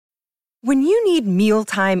When you need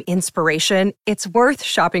mealtime inspiration, it's worth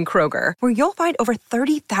shopping Kroger, where you'll find over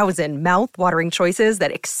 30,000 mouth-watering choices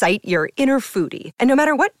that excite your inner foodie. And no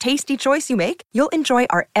matter what tasty choice you make, you'll enjoy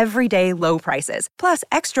our everyday low prices, plus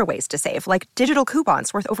extra ways to save, like digital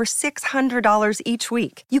coupons worth over $600 each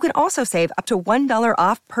week. You can also save up to $1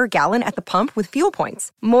 off per gallon at the pump with fuel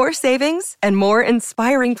points. More savings and more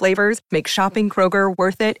inspiring flavors make shopping Kroger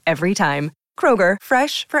worth it every time. Kroger,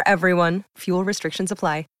 fresh for everyone. Fuel restrictions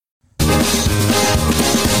apply.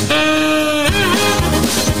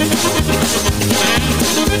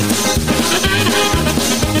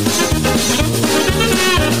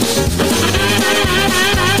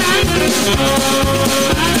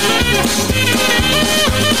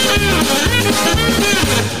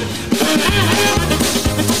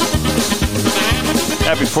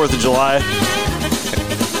 Happy 4th of July.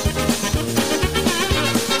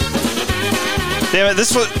 Damn it, this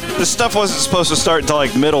stuff wasn't supposed to start until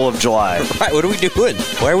like middle of July. Right, what are we doing?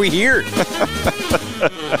 Why are we here?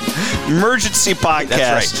 Emergency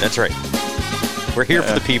podcast. That's right. We're here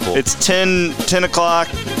for the people. It's 10 o'clock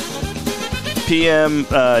p.m.,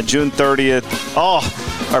 June 30th. Oh,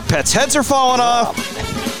 our pets' heads are falling off.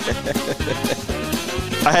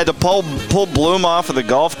 I had to pull Blum off of the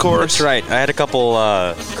golf course. That's right. I had a couple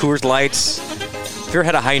Coors Lights. Have you ever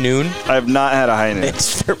had a high noon? I have not had a high noon.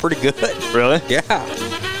 They're pretty good. Really?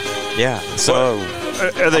 Yeah. So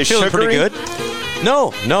are they feeling sugary? pretty good?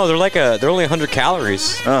 No. They're only 100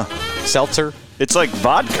 calories. Seltzer. It's like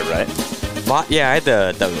vodka, right? Yeah, I had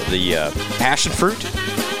the passion fruit.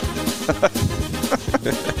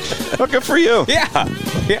 Oh, good for you. Yeah.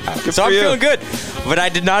 So I'm feeling good. But I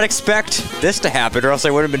did not expect this to happen, or else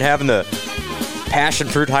I would have been having the passion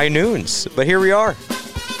fruit high noons. But here we are.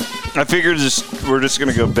 I figured we're just going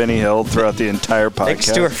to go Benny Hill throughout the entire podcast. Thanks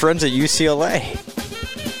to our friends at UCLA.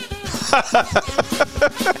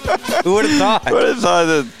 Who would have thought? Who would have thought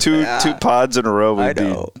that two pods in a row we'd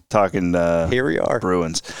be talking here we are.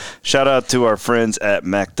 Bruins. Shout out to our friends at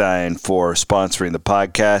MacDine for sponsoring the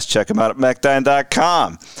podcast. Check them out at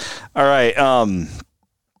MacDine.com. All right.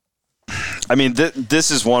 I mean, this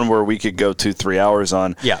is one where we could go 2-3 hours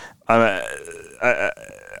on. Yeah.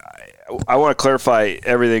 I want to clarify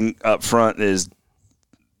everything up front is,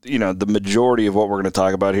 the majority of what we're going to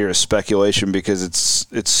talk about here is speculation because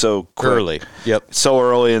it's so quick. Early. Yep. So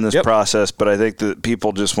early in this process, but I think that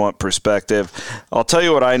people just want perspective. I'll tell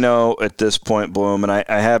you what I know at this point, Blum, and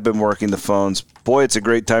I have been working the phones. Boy, it's a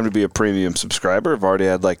great time to be a premium subscriber. I've already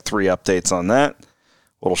had like 3 updates on that.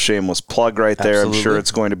 Little shameless plug right there. Absolutely. I'm sure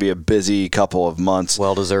it's going to be a busy couple of months.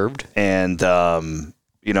 Well-deserved. And,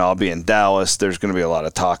 I'll be in Dallas. There's going to be a lot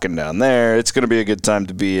of talking down there. It's going to be a good time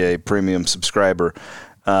to be a premium subscriber.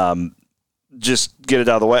 Just get it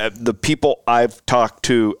out of the way. The people I've talked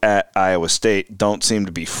to at Iowa State don't seem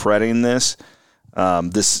to be fretting this.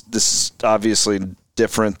 This is obviously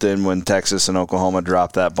different than when Texas and Oklahoma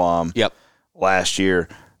dropped that bomb last year.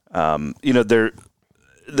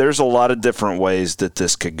 There's a lot of different ways that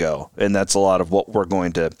this could go, and that's a lot of what we're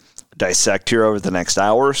going to dissect here over the next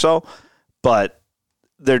hour or so. But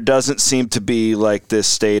there doesn't seem to be like this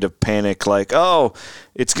state of panic, like, oh,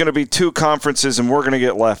 it's going to be 2 conferences and we're going to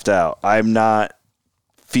get left out. I'm not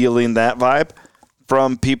feeling that vibe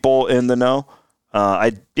from people in the know.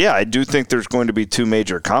 I do think there's going to be 2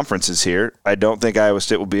 major conferences here. I don't think Iowa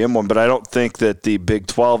State will be in one, but I don't think that the Big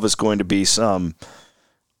 12 is going to be some,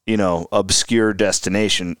 obscure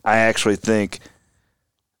destination. I actually think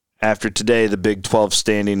after today, the Big 12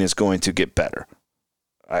 standing is going to get better.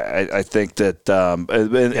 I think that,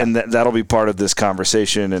 and that'll be part of this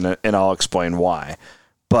conversation, and I'll explain why.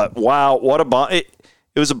 But wow, what a bomb! It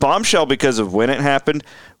was a bombshell because of when it happened.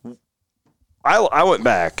 I went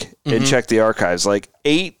back and checked the archives, like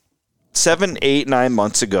 7, 8, 9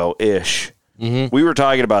 months ago ish. Mm-hmm. We were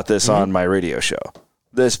talking about this on my radio show.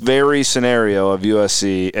 This very scenario of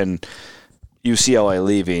USC and UCLA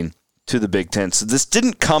leaving to the Big Ten. So this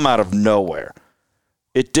didn't come out of nowhere.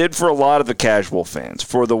 It did for a lot of the casual fans.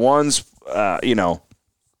 For the ones, the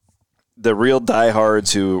real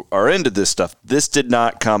diehards who are into this stuff, this did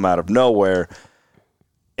not come out of nowhere.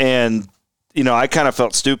 And, I kind of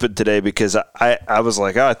felt stupid today because I was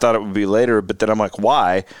like, I thought it would be later. But then I'm like,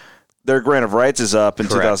 why? Their grant of rights is up in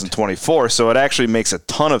 2024. So it actually makes a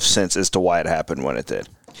ton of sense as to why it happened when it did.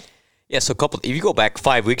 Yeah, so if you go back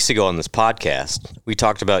 5 weeks ago on this podcast, we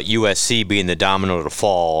talked about USC being the domino to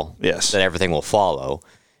fall, that everything will follow.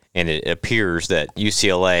 And it appears that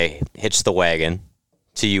UCLA hits the wagon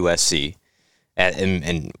to USC,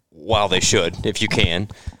 and while they should, if you can.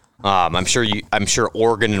 I'm sure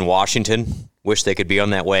Oregon and Washington wish they could be on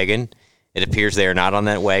that wagon. It appears they are not on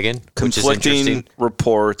that wagon, which is interesting. Conflicting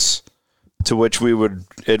reports. to which we would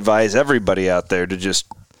advise everybody out there to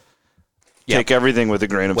just take everything with a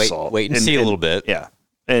grain of salt. Wait and see a little bit. Yeah.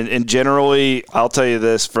 And generally, I'll tell you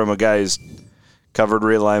this from a guy who's covered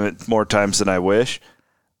realignment more times than I wish.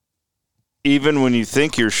 Even when you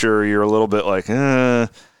think you're sure, you're a little bit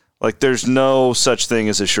like there's no such thing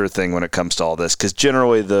as a sure thing when it comes to all this, because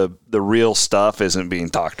generally the real stuff isn't being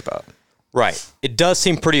talked about. Right. It does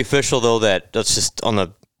seem pretty official, though, that's just on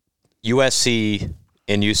the USC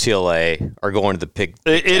and UCLA are going to the Big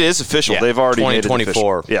Ten. It is official. They've already made it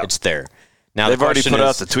official. 2024, it's there. Now they've already put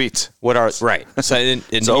out the tweets. Right. So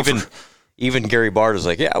and even Gary Bart is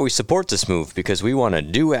like, yeah, we support this move because we want to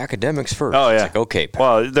do academics first. Oh, yeah. It's like, okay.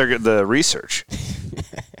 Well, they're the research.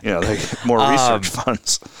 They get more research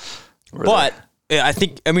funds. But I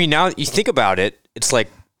think, now you think about it, it's like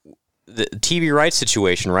the TV rights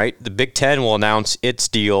situation, right? The Big Ten will announce its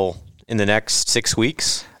deal in the next 6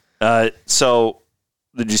 weeks. So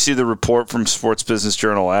did you see the report from Sports Business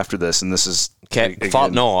Journal after this? And this is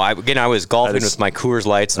I was golfing with my Coors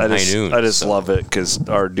Lights and High Noon. I just love it because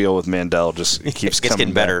our deal with Mandel just keeps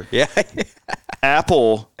getting better. Yeah.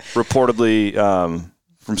 Apple reportedly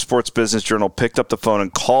from Sports Business Journal picked up the phone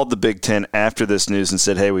and called the Big Ten after this news and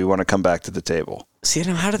said, "Hey, we want to come back to the table." See,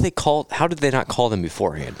 now how did they not call them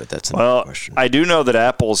beforehand? But that's another question. I do know that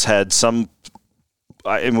Apple's had some.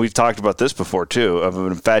 And we've talked about this before, too, of an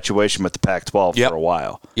infatuation with the Pac-12 for a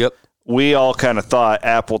while. Yep. We all kind of thought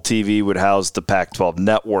Apple TV would house the Pac-12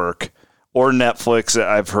 network, or Netflix,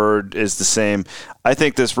 I've heard, is the same. I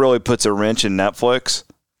think this really puts a wrench in Netflix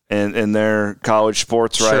and in their college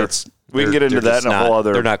sports rights. We can get into that in a whole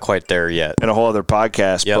other... They're not quite there yet. In a whole other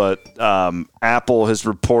podcast. But Apple has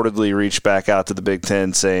reportedly reached back out to the Big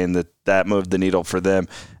Ten saying that moved the needle for them.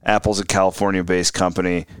 Apple's a California-based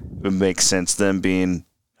company. It makes sense them being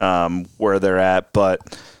where they're at.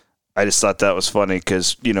 But I just thought that was funny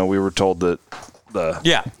because, we were told that they're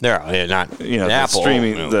not Apple,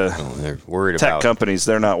 streaming, they're worried tech about companies.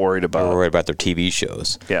 They're not worried about. They're worried about their TV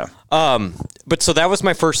shows. Yeah. But so that was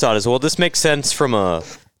my first thought as well. This makes sense from a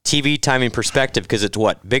TV timing perspective because it's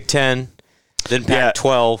what, Big Ten, then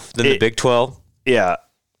Pac-12, then the Big 12. Yeah.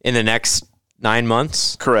 In the next 9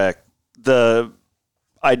 months. Correct.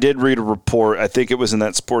 I did read a report. I think it was in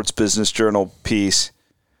that Sports Business Journal piece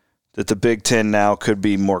that the Big Ten now could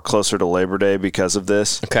be more closer to Labor Day because of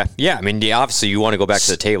this. Okay. Yeah. Obviously you want to go back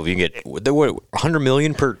to the table. You can get $100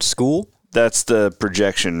 million per school. That's the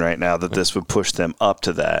projection right now that this would push them up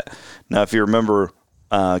to that. Now, if you remember,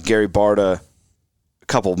 Gary Barta a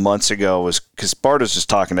couple of months ago was because Barta's just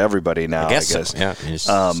talking to everybody now. I guess. So.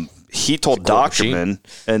 Yeah. He told Dockerman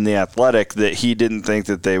in The Athletic that he didn't think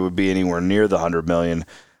that they would be anywhere near the $100 million.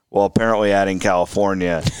 Well, apparently adding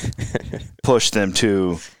California pushed them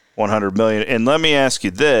to $100 million. And let me ask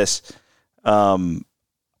you this: my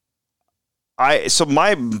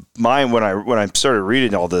mind when I started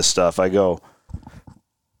reading all this stuff, I go,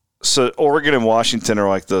 so Oregon and Washington are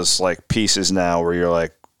like those like pieces now where you're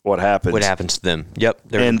like, what happens? What happens to them? Yep.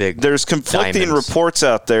 And there's conflicting reports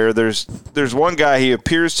out there. There's one guy, he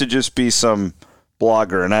appears to just be some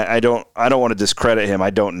blogger, and I don't want to discredit him. I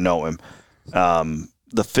don't know him.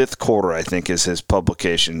 The Fifth Quarter, I think, is his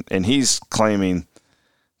publication, and he's claiming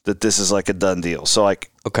that this is like a done deal. So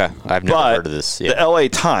okay, I've never heard of this. Yeah. The LA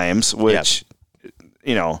Times, which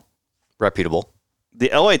reputable. The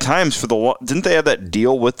LA Times didn't they have that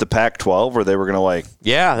deal with the Pac-12 where they were going to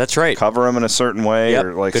that's right, cover them in a certain way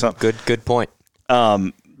or like something? Good point.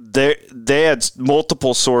 They had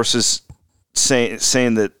multiple sources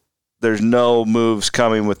saying that there's no moves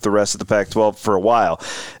coming with the rest of the Pac-12 for a while,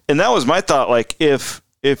 and that was my thought. Like if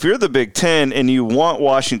you're the Big Ten and you want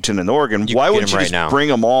Washington and Oregon, why wouldn't you just bring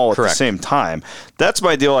them all at the same time? That's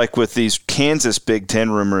my deal. Like with these Kansas Big Ten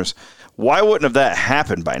rumors, why wouldn't have that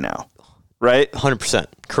happened by now? Right? 100%.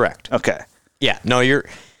 Correct. Okay. Yeah. No,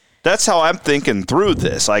 that's how I'm thinking through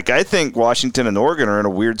this. Like, I think Washington and Oregon are in a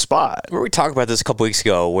weird spot. We talked about this a couple weeks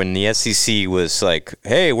ago when the SEC was like,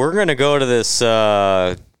 hey, we're going to go to this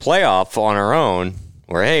playoff on our own,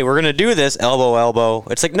 or hey, we're going to do this elbow.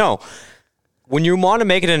 It's like, no. When you want to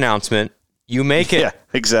make an announcement, you make it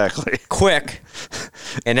exactly quick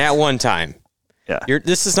and at one time. Yeah.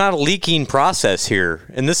 This is not a leaking process here.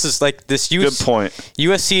 And this is like this good point.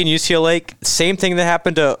 USC and UCLA, same thing that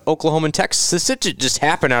happened to Oklahoma and Texas. This didn't just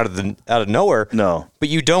happen out of nowhere. No. But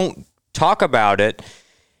you don't talk about it.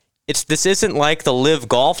 This isn't like the Live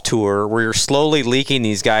Golf Tour where you're slowly leaking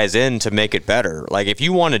these guys in to make it better. Like if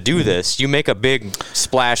you want to do this, you make a big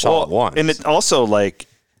splash all at once. And it also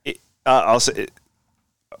I'll say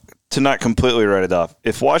to not completely write it off.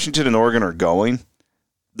 If Washington and Oregon are going,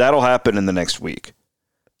 that'll happen in the next week.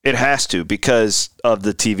 It has to because of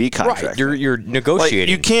the TV contract. Right, you're negotiating. Like,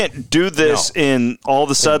 you can't do this in all of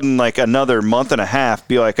a sudden like another month and a half.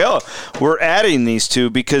 Be like, oh, we're adding these two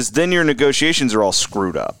because then your negotiations are all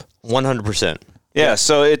screwed up. 100%. Yeah.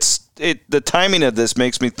 So the timing of this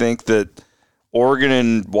makes me think that Oregon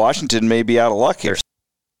and Washington may be out of luck here.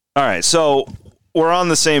 All right, so we're on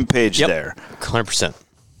the same page there. 100%.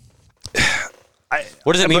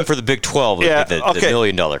 What does it mean for the Big 12? Yeah, the $1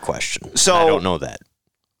 million question. So I don't know that.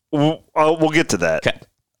 We'll get to that. Okay.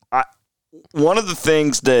 One of the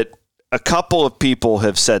things that a couple of people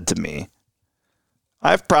have said to me,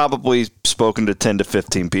 I've probably spoken to 10 to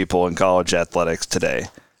 15 people in college athletics today,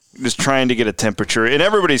 just trying to get a temperature, and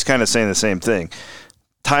everybody's kind of saying the same thing.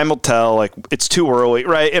 Time will tell. Like, it's too early,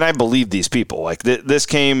 right? And I believe these people. Like, this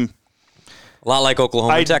came a lot like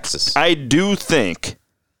Oklahoma and Texas. I do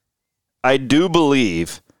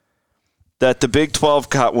believe that the Big 12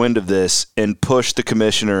 caught wind of this and pushed the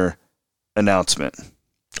commissioner announcement.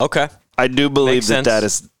 Okay. I do believe that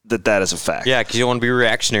is a fact. Yeah, because you don't want to be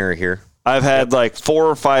reactionary here. I've had like 4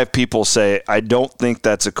 or 5 people say, I don't think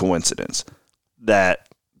that's a coincidence that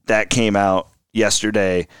came out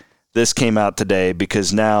yesterday. This came out today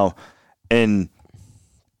because now, and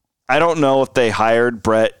I don't know if they hired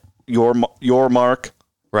Brett Yormark.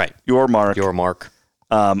 Right. Yormark.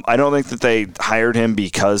 I don't think that they hired him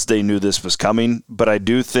because they knew this was coming, but I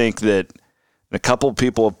do think that a couple of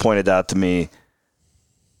people have pointed out to me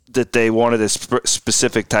that they wanted a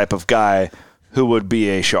specific type of guy who would be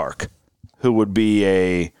a shark, who would be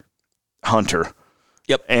a hunter.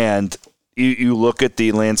 Yep. And you look at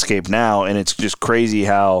the landscape now, and it's just crazy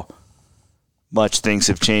how much things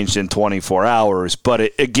have changed in 24 hours.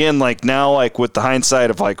 But again, like now, like with the hindsight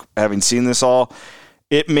of like having seen this all,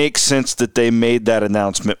 it makes sense that they made that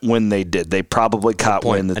announcement when they did. They probably caught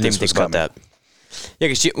wind that this was coming. About that. Yeah,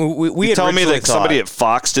 because we had telling me that somebody at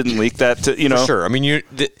Fox didn't leak that to, For sure. I mean,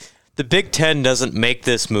 the Big Ten doesn't make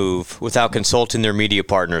this move without consulting their media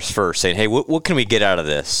partners first, saying, hey, what can we get out of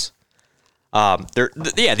this?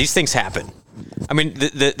 These things happen. I mean,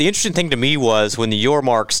 the interesting thing to me was when the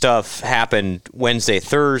Yormark stuff happened Wednesday,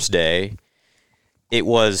 Thursday, it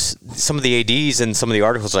was some of the ADs and some of the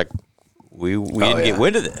articles like, we didn't get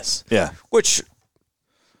wind of this. Yeah. Which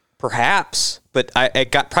perhaps, but I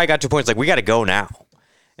probably got to a point, it's like, we got to go now.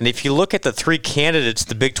 And if you look at the 3 candidates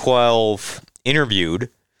the Big 12 interviewed,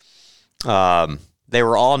 they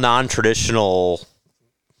were all non-traditional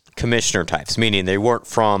commissioner types, meaning they weren't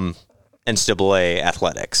from NCAA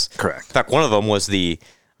athletics. Correct. In fact, one of them was I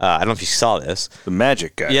don't know if you saw this. The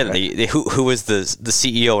Magic guy. Yeah, right? who was the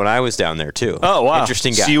CEO when I was down there, too. Oh, wow.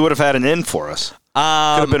 Interesting guy. So you would have had an in for us. Could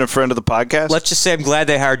have been a friend of the podcast. Let's just say I'm glad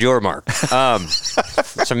they hired Yormark.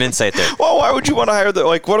 Some insight there. Well, why would you want to hire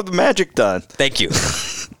what have the Magic done? Thank you.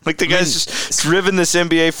 Like the guy's just driven this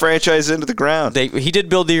NBA franchise into the ground. He did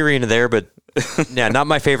build the arena there, but yeah, not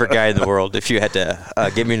my favorite guy in the world. If you had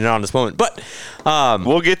to give me an honest moment, but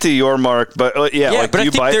we'll get to Yormark. But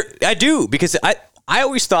I do because I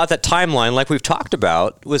always thought that timeline, like we've talked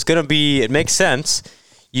about, was going to be. It makes sense.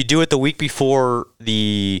 You do it the week before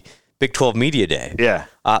the Big 12 Media Day. Yeah.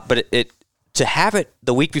 But to have it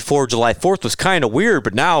the week before July 4th was kind of weird,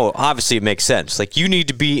 but now obviously it makes sense. Like you need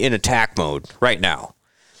to be in attack mode right now,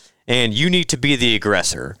 and you need to be the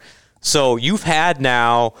aggressor. So you've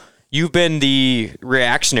been the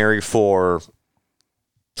reactionary for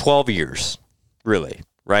 12 years, really,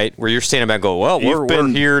 right? Where you're standing back and go, well, we're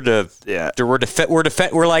here to,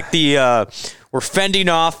 we're like we're fending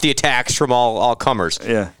off the attacks from all comers.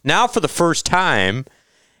 Yeah. Now for the first time,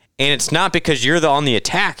 and it's not because you're on the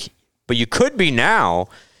attack, but you could be now.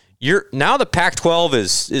 Now the Pac-12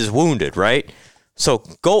 is wounded, right? So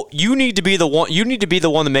you need to be the one. You need to be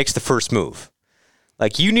the one that makes the first move.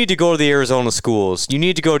 Like you need to go to the Arizona schools. You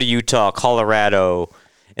need to go to Utah, Colorado,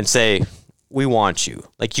 and say, we want you.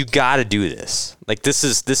 Like you got to do this. Like this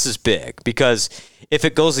is big because if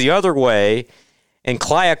it goes the other way, and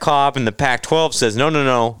Kliakov and the Pac-12 says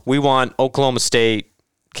no, we want Oklahoma State,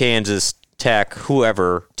 Kansas, Tech,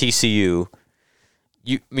 whoever, TCU.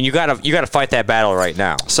 You got to fight that battle right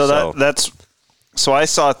now. So I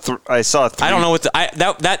saw I saw 3. I don't know what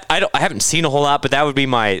I haven't seen a whole lot, but that would be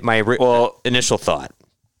my initial thought.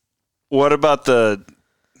 What about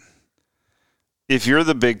if you're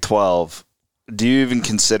the Big 12, do you even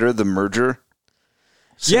consider the merger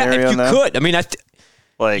scenario? Yeah, if you could. I mean,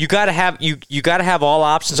 you got to have all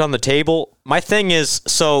options on the table. My thing is,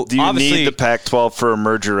 do you need the Pac-12 for a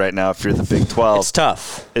merger right now? If you're the Big 12, it's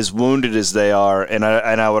tough. As wounded as they are, and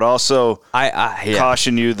I would also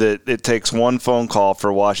caution you that it takes one phone call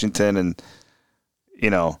for Washington and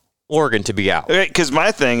Oregon to be out. Because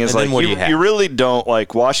my thing is, and like, you really don't,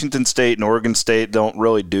 like, Washington State and Oregon State don't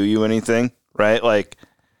really do you anything, right? Like,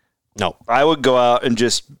 no. I would go out and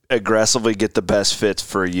just aggressively get the best fits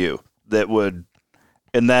for you that would,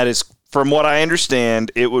 and that is, from what I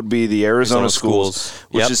understand, it would be the Arizona schools,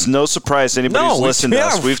 which is no surprise to anybody who's listened to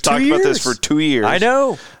us. We've talked about this for 2 years. I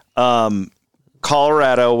know.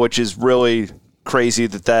 Colorado, which is really crazy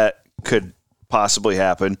that could possibly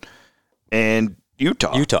happen, and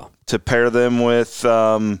Utah to pair them with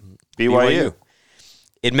BYU.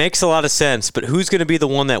 It makes a lot of sense, but who's going to be the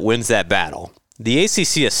one that wins that battle? The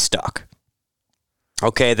ACC is stuck.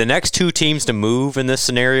 Okay, the next two teams to move in this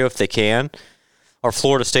scenario, if they can, are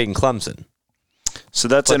Florida State and Clemson. So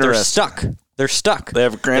that's interesting. They're stuck. They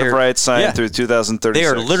have grant rights signed through 2036. They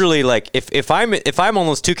are literally like, if I'm on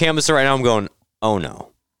those two campuses right now, I'm going, oh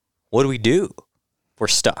no, what do we do? We're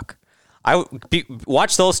stuck.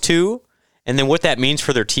 Watch those two, and then what that means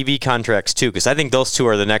for their TV contracts too, because I think those two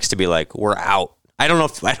are the next to be like, we're out. I don't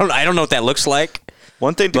know what that looks like.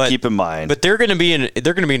 One thing to keep in mind, but they're going to be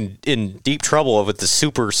in deep trouble with the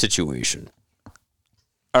super situation.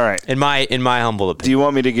 All right. In my humble opinion. Do you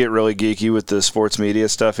want me to get really geeky with the sports media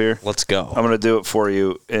stuff here? Let's go. I'm going to do it for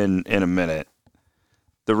you in a minute.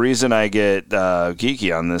 The reason I get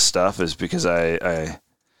geeky on this stuff is because I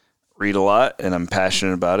read a lot and I'm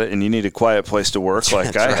passionate about it, and you need a quiet place to work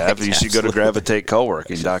like I have. You should go to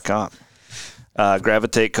gravitatecoworking.com.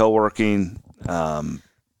 Gravitate Co-working.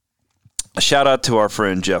 A shout out to our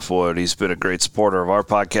friend Jeff Wood. He's been a great supporter of our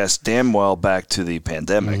podcast damn well back to the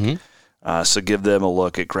pandemic. Mm-hmm. So give them a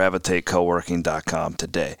look at gravitatecoworking.com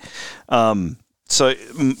today. So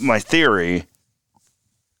my theory,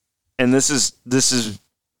 and this is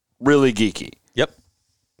really geeky. Yep.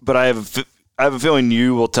 But I have a feeling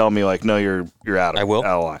you will tell me, like, no, you're out of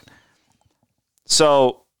line.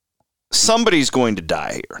 So somebody's going to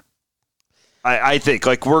die here. I think,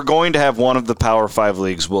 like, we're going to have one of the Power 5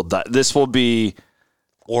 leagues will die. This will be...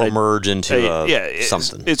 Or merge into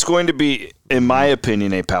something. It's going to be, in my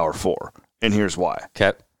opinion, a Power 4. And here's why.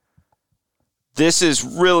 Okay. This is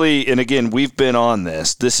really, and again, we've been on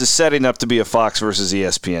this. This is setting up to be a Fox versus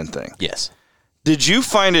ESPN thing. Yes. Did you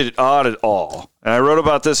find it odd at all? And I wrote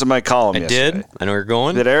about this in my column yesterday. I did. I know where you're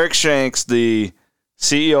going. That Eric Shanks, the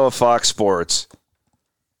CEO of Fox Sports,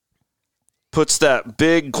 puts that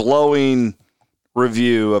big glowing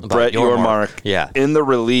review of Brett Yormark in the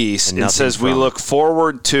release and says we look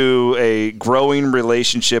forward to a growing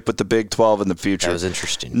relationship with the Big 12 in the future. That was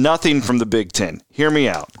interesting. Nothing from the Big 10. Hear me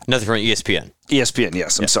out. Nothing from ESPN. ESPN,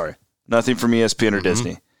 yes. I'm sorry. Nothing from ESPN or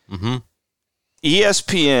Disney. Mm-hmm.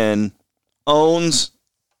 ESPN owns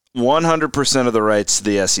 100% of the rights to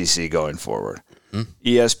the SEC going forward. Mm-hmm.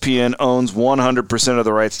 ESPN owns 100% of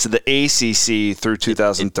the rights to the ACC through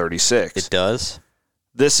 2036. It does.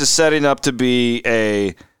 This is setting up to be a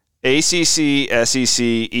ACC,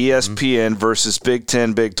 SEC, ESPN versus Big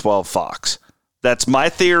 10, Big 12, Fox. That's my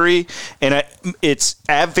theory, and it's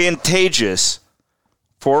advantageous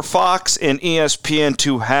for Fox and ESPN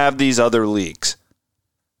to have these other leagues.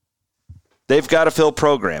 They've got to fill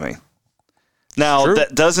programming. Now,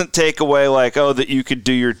 that doesn't take away, like, that you could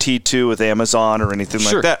do your T2 with Amazon or anything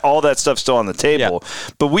like that. All that stuff's still on the table. Yeah.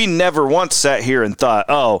 But we never once sat here and thought,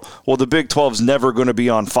 the Big 12's never going to be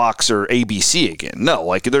on Fox or ABC again. No,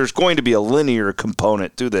 like, there's going to be a linear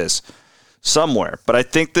component to this somewhere. But I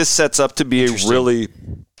think this sets up to be a really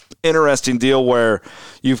interesting deal where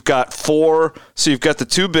you've got four. So you've got the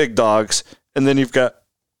two big dogs, and then you've got,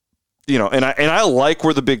 and I like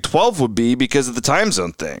where the Big 12 would be because of the time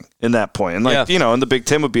zone thing in that point. And and the Big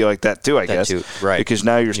 10 would be like that too, I guess. Too, right. Because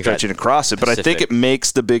now you're stretching across it. But I think it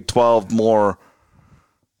makes the Big 12 more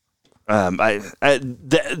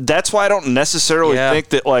that's why I don't necessarily think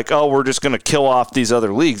that, like, we're just going to kill off these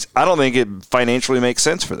other leagues. I don't think it financially makes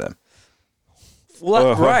sense for them.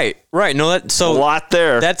 Right. No, a lot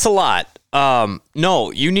there. That's a lot.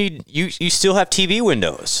 No, you still have TV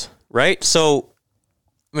windows, right? So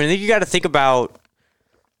I think you got to think about,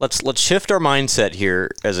 let's shift our mindset here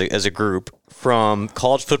as a group from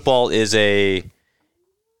college football is a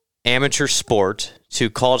amateur sport to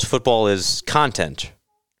college football is content,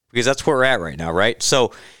 because that's where we're at right now, right?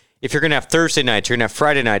 So if you're going to have Thursday nights, you're going to have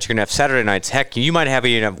Friday nights, you're going to have Saturday nights, heck, you might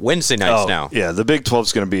even have Wednesday nights now. Yeah, the Big 12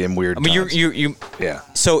 is going to be in weird times. You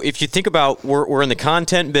So if you think about, we're in the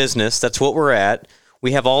content business, that's what we're at.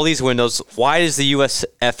 We have all these windows. Why does the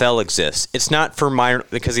USFL exist? It's not for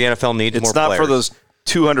because the NFL needs more players. It's not for those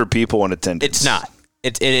 200 people in attendance. It's not.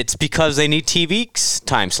 It's because they need TV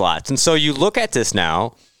time slots. And so you look at this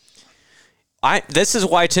now. This is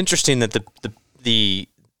why it's interesting that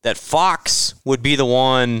that Fox would be the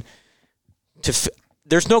one to.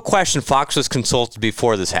 there's no question Fox was consulted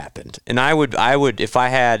before this happened, and I would if I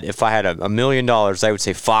had $1 million, I would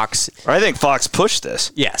say Fox. I think Fox pushed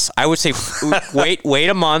this. Yes, I would say wait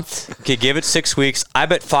a month, okay, give it 6 weeks. I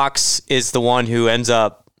bet Fox is the one who ends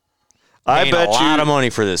up paying a lot of money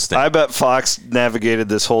for this thing. I bet Fox navigated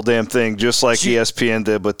this whole damn thing just like ESPN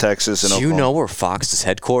did with Texas and Oklahoma. Do you know where Fox's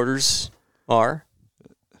headquarters are?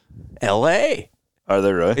 L.A. Are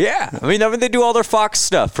they really? Yeah. I mean, they do all their Fox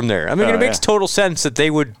stuff from there. I mean, it makes total sense that they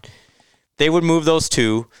would move those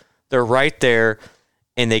two. They're right there,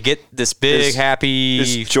 and they get this big, happy...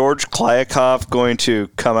 Is George Kliavkoff going to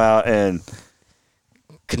come out and...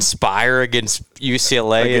 conspire against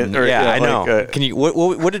UCLA? I know. Can you?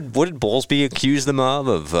 What did Bowlesby accuse them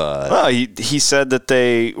of? Well, he said that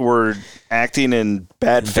they were acting in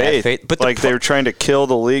bad faith. But they were trying to kill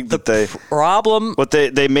the league. But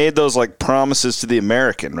they made those like promises to the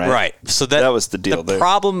American, right? Right. So that was the deal. The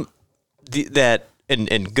problem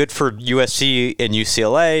and good for USC and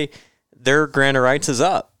UCLA, their grant of rights is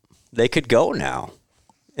up. They could go now,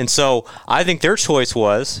 and so I think their choice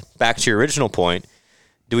was, back to your original point.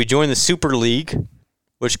 Do we join the Super League,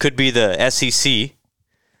 which could be the SEC,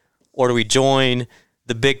 or do we join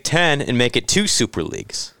the Big Ten and make it 2 Super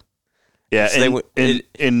Leagues? Yeah, so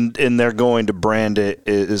and they're going to brand it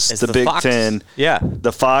as the Big Fox, Ten. Yeah,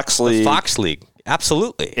 the Fox League. The Fox League,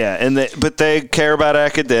 absolutely. Yeah, but they care about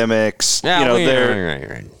academics. Yeah,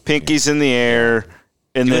 they're pinkies in the air.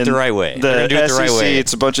 And do then it the right way. The do it SEC, the right way.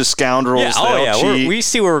 It's a bunch of scoundrels. Yeah, we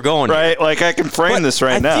see where we're going. Right, here. Like I can frame this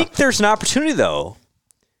right now. I think there's an opportunity though.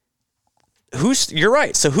 You're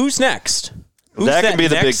right. So who's next? That could be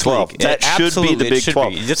the Big 12. That should be the Big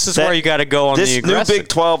 12. This is where you got to go on the aggressive. This new Big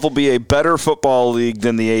 12 will be a better football league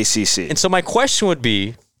than the ACC. And so my question would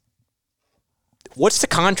be, what's the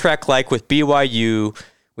contract like with BYU,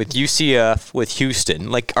 with UCF, with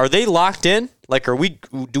Houston? Like, are they locked in? Like,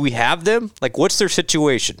 do we have them? Like, what's their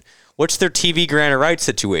situation? What's their TV grant of rights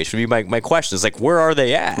situation? Would be my question is, like, where are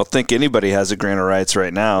they at? I don't think anybody has a grant of rights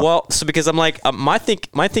right now. Well, so because I'm like, my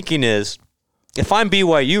thinking is, if I'm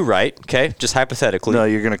BYU, right? Okay, just hypothetically. No,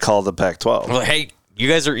 you're going to call the Pac-12. Well, hey, you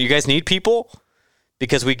guys need people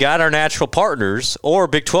because we got our natural partners. Or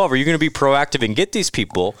Big 12, are you going to be proactive and get these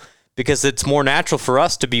people because it's more natural for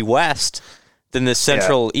us to be West than the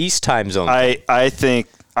Central East time zone? I think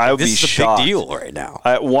I would be shocked. This is a big deal right now.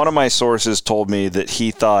 One of my sources told me that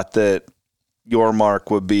he thought that Yormark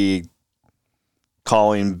would be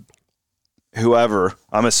calling whoever,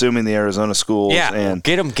 I'm assuming the Arizona schools, and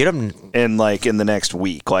get them, and like in the next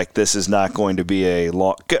week. Like this is not going to be a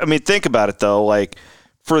long. I mean, think about it though. Like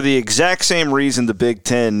for the exact same reason the Big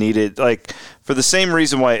Ten needed, like for the same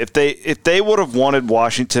reason why if they would have wanted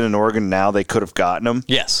Washington and Oregon now, they could have gotten them.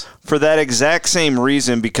 Yes. For that exact same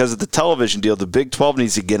reason, because of the television deal, the Big 12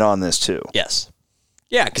 needs to get on this too. Yes.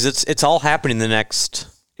 Yeah, because it's all happening in the next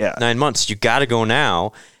 9 months. You got to go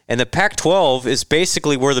now. And the Pac-12 is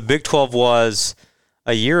basically where the Big 12 was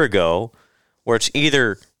a year ago, where it's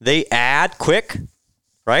either they add quick,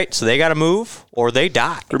 right? So they got to move, or they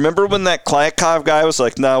die. Remember when that Kliavkoff guy was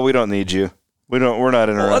like, "No, we don't need you. We're not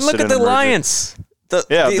interested." Well, look at the Alliance,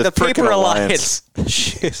 the paper Alliance.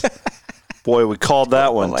 Boy, we called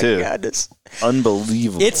that one too. Oh my goodness,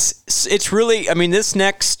 unbelievable! It's really. I mean, this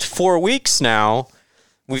next 4 weeks now.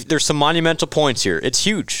 There's some monumental points here. It's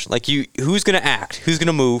huge. Like who's going to act? Who's going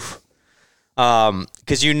to move?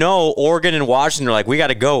 Because Oregon and Washington are like, we got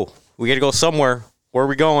to go. We got to go somewhere. Where are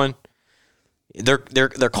we going? They're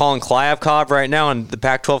calling Kliavkoff right now, and the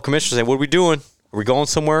Pac-12 commissioners say, "What are we doing? Are we going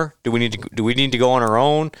somewhere? Do we need to go on our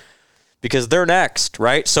own?" Because they're next,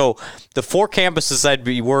 right? So the 4 campuses I'd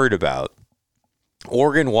be worried about: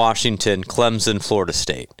 Oregon, Washington, Clemson, Florida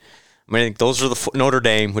State. I mean, I think those are Notre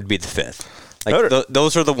Dame would be the 5th. Like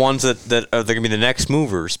those are the ones that are going to be the next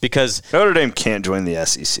movers because Notre Dame can't join the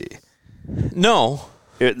SEC. No,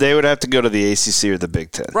 they would have to go to the ACC or the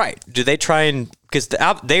Big Ten. Right? Do they try and because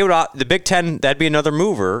the Big Ten that'd be another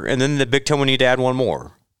mover, and then the Big Ten would need to add one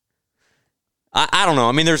more. I don't know.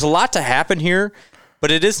 I mean, there's a lot to happen here,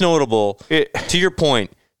 but it is notable. To your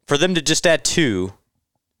point, for them to just add 2,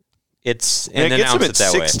 it's and announce it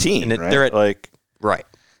that 16, way. And they're at right.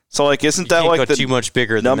 So, like, isn't that like the too much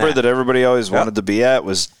bigger number that everybody always wanted to be at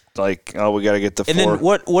was like, oh, we got to get the 4. And then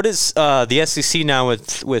what is the SEC now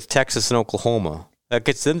with Texas and Oklahoma? That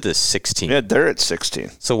gets them to 16. Yeah, they're at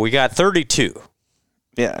 16. So we got 32.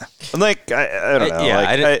 Yeah. And like, I don't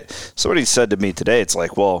know. Somebody said to me today, it's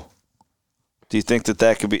like, well, do you think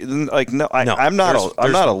that could be like, no, I'm not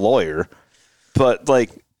a lawyer, but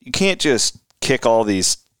like, you can't just kick all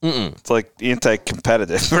these, it's like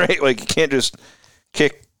anti-competitive, right? Like, you can't just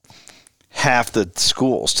kick half the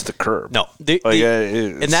schools to the curb. No,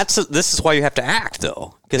 and this is why you have to act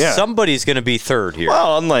though, because somebody's going to be third here.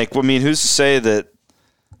 Well, who's to say that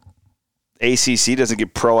ACC doesn't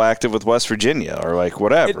get proactive with West Virginia or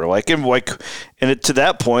whatever? And to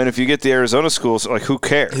that point, if you get the Arizona schools, who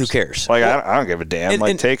cares? Who cares? I don't give a damn.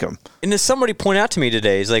 Take them. And as somebody pointed out to me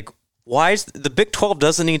today, is why is the Big 12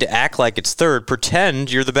 doesn't need to act like it's third?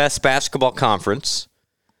 Pretend you're the best basketball conference.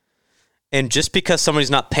 And just because somebody's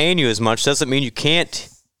not paying you as much doesn't mean you can't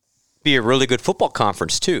be a really good football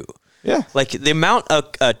conference too. Yeah. The amount a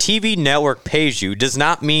TV network pays you does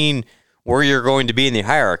not mean where you're going to be in the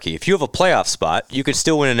hierarchy. If you have a playoff spot, you can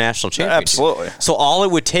still win a national championship. Absolutely. So all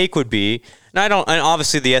it would take would be, and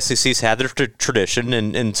obviously the SEC's had their tradition,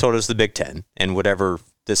 and so does the Big Ten, and whatever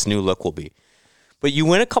this new look will be. But you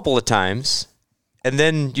win a couple of times, and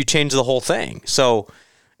then you change the whole thing. So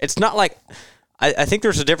it's not like, I think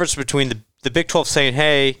there's a difference between the Big 12 saying,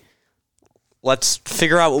 hey, let's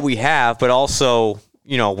figure out what we have, but also,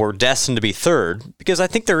 we're destined to be third, because I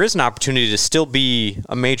think there is an opportunity to still be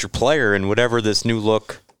a major player in whatever this new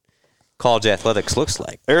look college athletics looks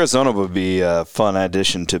like. Arizona would be a fun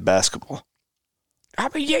addition to basketball. I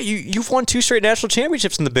mean, yeah, you've won 2 straight national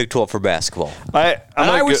championships in the Big 12 for basketball.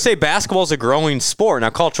 I would say basketball is a growing sport. Now,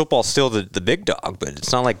 college football is still the big dog, but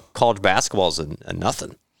it's not like college basketball is a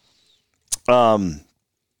nothing. A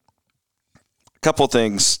couple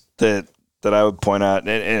things that I would point out,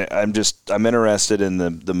 and I'm interested in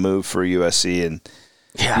the move for USC and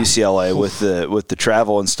UCLA with the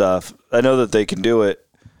travel and stuff. I know that they can do it.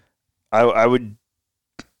 I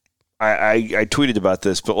tweeted about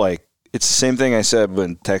this, but it's the same thing I said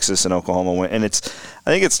when Texas and Oklahoma went, and I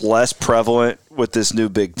think it's less prevalent with this new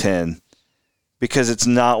Big Ten, because it's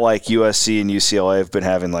not like USC and UCLA have been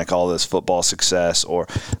having all this football success, or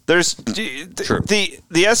there's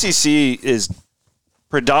the SEC is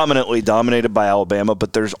predominantly dominated by Alabama,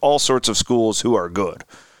 but there's all sorts of schools who are good,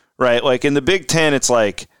 right? In the Big Ten, it's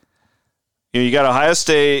you got Ohio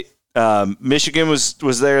State, Michigan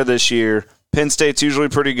was there this year, Penn State's usually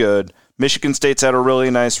pretty good, Michigan State's had a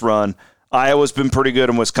really nice run, Iowa's been pretty good,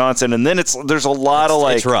 in Wisconsin, and then there's a lot of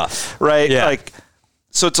it's rough, right? Yeah.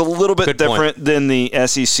 So it's a little bit different than the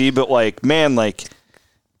SEC, but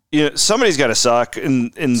somebody's got to suck,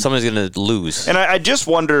 and somebody's going to lose. And I just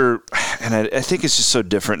wonder, and I think it's just so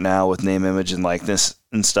different now with name, image, and likeness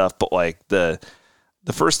and stuff. But the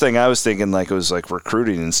first thing I was thinking it was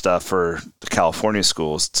recruiting and stuff for the California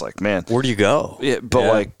schools. It's man, where do you go? Yeah,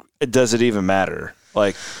 but does it even matter?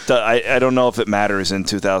 I don't know if it matters in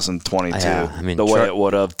 2022 the way it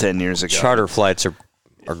would have 10 years ago. Charter flights are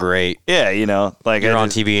great. Yeah, you're on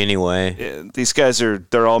TV anyway. These guys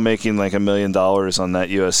they're all making $1 million on that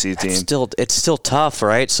USC team. It's still tough,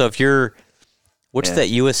 right? So what's that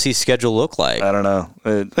USC schedule look like? I don't know.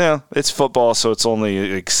 It's football, so it's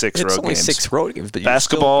only 6 road games. It's only 6 road games, but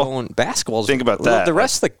basketball. Basketball's think about that. The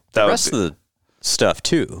rest of the stuff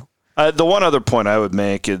too. The one other point I would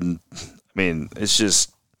make, it's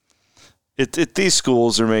just these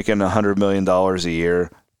schools are making $100 million a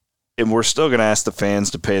year. And we're still going to ask the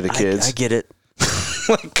fans to pay the kids. I get it.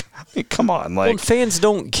 Come on. Fans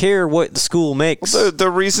don't care what the school makes. Well, the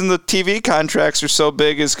reason the TV contracts are so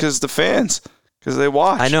big is because they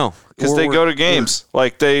watch. I know. Because they go to games.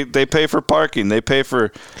 They pay for parking. They pay for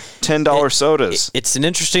 $10 sodas. It's an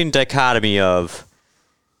interesting dichotomy of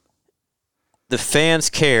the fans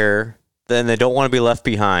care, then they don't want to be left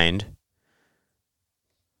behind.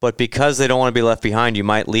 But because they don't want to be left behind, you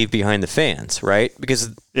might leave behind the fans, right? Because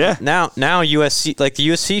now USC, the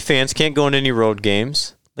USC fans can't go into any road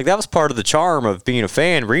games. That was part of the charm of being a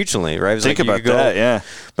fan regionally, right? Think about that, yeah.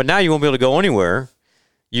 But now you won't be able to go anywhere.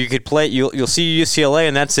 You could play. You'll see UCLA,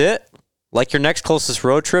 and that's it. Your next closest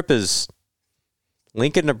road trip is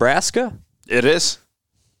Lincoln, Nebraska. It is.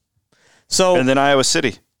 So and then Iowa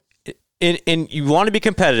City. And you want to be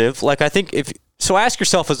competitive. I think so. Ask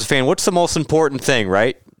yourself as a fan, what's the most important thing,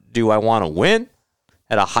 right? Do I want to win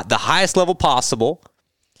at the highest level possible?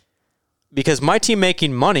 Because my team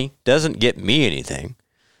making money doesn't get me anything.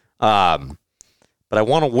 But I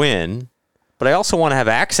want to win. But I also want to have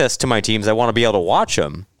access to my teams. I want to be able to watch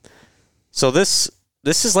them. So this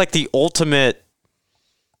is the ultimate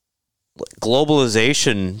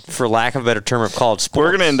globalization, for lack of a better term, of college sports.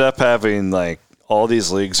 We're going to end up having all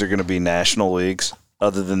these leagues are going to be national leagues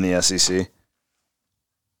other than the SEC.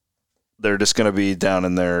 They're just going to be down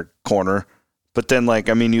in their corner. But then, look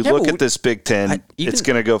at this Big Ten. It's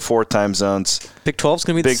going to go 4 time zones. Big 12's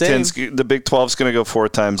going to be the same. The Big 12's going to go 4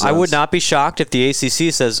 time zones. I would not be shocked if the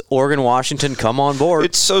ACC says, Oregon, Washington, come on board.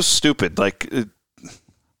 It's so stupid.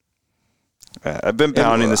 I've been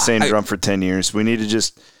pounding the same drum for 10 years. We need to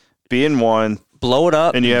just be in one. Blow it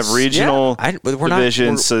up. And you have regional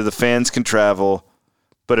divisions so the fans can travel.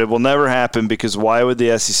 But it will never happen because why would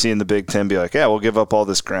the SEC and the Big Ten be like, yeah, we'll give up all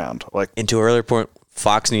this ground? Like, and to an earlier point,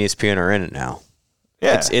 Fox and ESPN are in it now.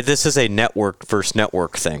 Yeah. This is a network versus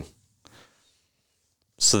network thing.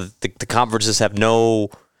 So the conferences have no,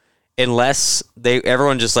 unless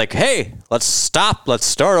everyone just like, hey, let's stop, let's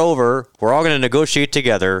start over. We're all going to negotiate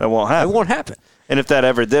together. It won't happen. It won't happen. And if that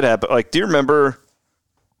ever did happen, like, do you remember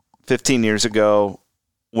 15 years ago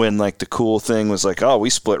when like the cool thing was like, oh, we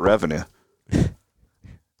split revenue?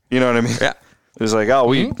 You know what I mean? Yeah. It was like, oh,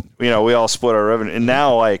 we all split our revenue. And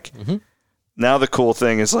now, like, now the cool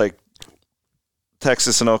thing is like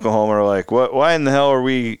Texas and Oklahoma are like, what? Why in the hell are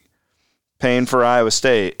we paying for Iowa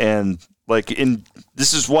State? And like,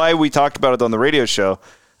 this is why we talked about it on the radio show.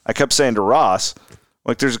 I kept saying to Ross,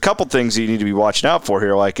 like, there's a couple things you need to be watching out for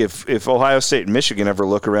here. Like, if Ohio State and Michigan ever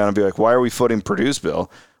look around and be like, why are we footing Purdue's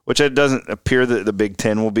bill? Which it doesn't appear that the Big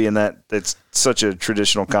Ten will be in that. It's such a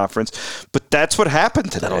traditional conference. But that's what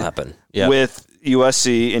happened today. That'll happen. With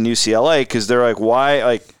USC and UCLA, because they're like, why?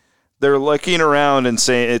 Like, they're looking around and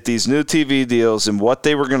saying at these new TV deals and what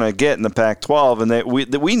they were going to get in the Pac-12, and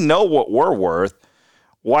we know what we're worth.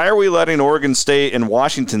 Why are we letting Oregon State and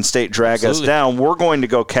Washington State drag us down? We're going to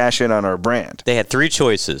go cash in on our brand. They had three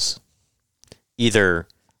choices. Either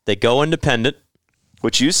they go independent,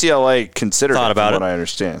 which UCLA considered, from what I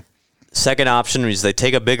understand. Second option is they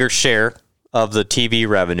take a bigger share of the TV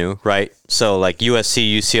revenue, right? So like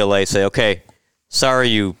USC, UCLA say, okay, sorry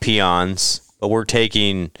you peons, but we're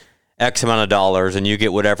taking X amount of dollars and you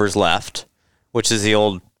get whatever's left, which is the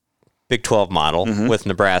old Big 12 model with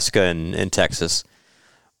Nebraska and Texas.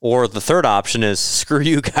 Or the third option is, screw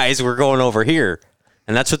you guys, we're going over here.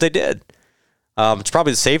 And that's what they did. It's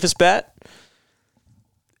probably the safest bet.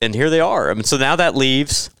 And here they are. I mean, so now that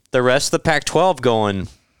leaves the rest of the Pac-12 going,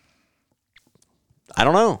 I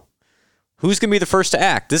don't know. Who's going to be the first to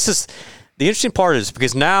act? This is the interesting part is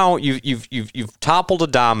because now you've toppled a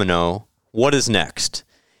domino. What is next?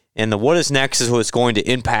 And the what is next is what's going to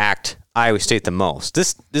impact Iowa State the most.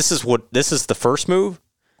 This is the first move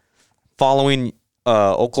following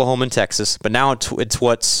Oklahoma and Texas, but now it's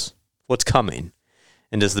what's coming.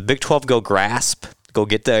 And does the Big 12 go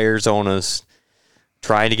get the Arizonas,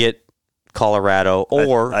 try to get Colorado,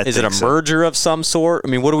 or is it a merger of some sort? I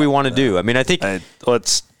mean, what do we want to do? I mean, I think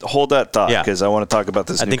let's hold that thought because I want to talk about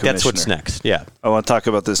this. I think that's what's next. Yeah, I want to talk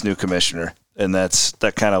about this new commissioner, and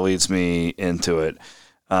that kind of leads me into it.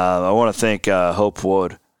 I want to thank Hope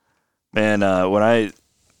Wood, man. When I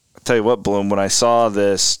tell you what, Blum, when I saw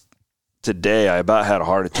this today, I about had a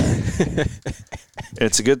heart attack.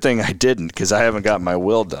 It's a good thing I didn't because I haven't got my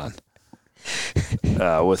will done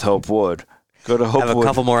with Hope Wood. Go to Hope Wood. Have a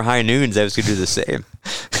couple more high noons. I was going to do the same.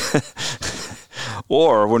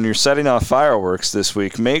 Or when you're setting off fireworks this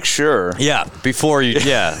week, make sure. Yeah, before you.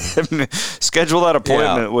 Yeah. Schedule that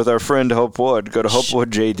appointment with our friend Hope Wood. Go to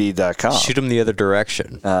hopewoodjd.com. Shoot them the other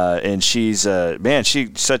direction. And she's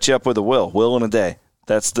she sets you up with a will in a day.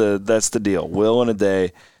 That's the deal. Will in a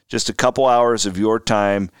day. Just a couple hours of your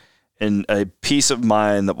time and a peace of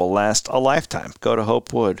mind that will last a lifetime. Go to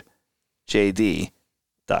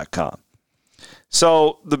hopewoodjd.com.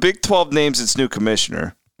 So the Big 12 names its new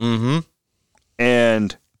commissioner. Mm-hmm.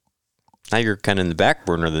 And now you're kind of in the back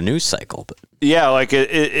burner of the news cycle. But yeah, like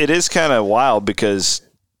it is kind of wild because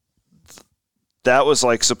that was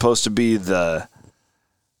like supposed to be the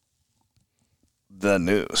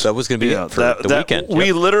news. That was going to be for the weekend.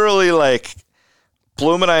 We literally like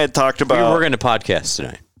Blum and I had talked about. We were going to podcast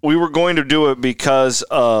tonight. We were going to do it because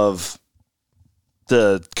of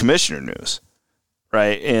the commissioner news.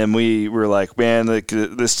 Right, and we were like, man,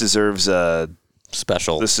 this deserves a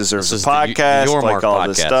special. This deserves a podcast, like all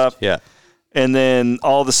this stuff. Yeah, and then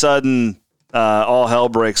all of a sudden, all hell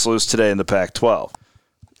breaks loose today in the Pac-12.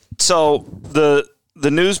 So the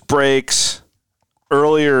news breaks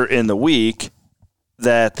earlier in the week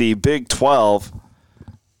that the Big 12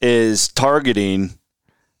 is targeting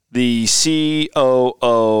the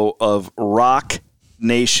COO of Rock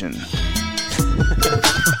Nation.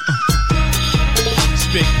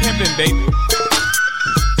 Big pimpin', baby.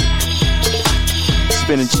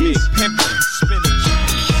 Spinning cheese. Big pimpin', spinning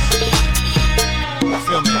cheese.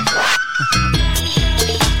 Feel me?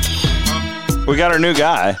 We got our new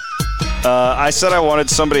guy. I said I wanted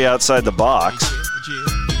somebody outside the box.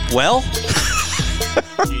 Well,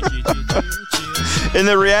 and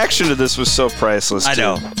the reaction to this was so priceless. I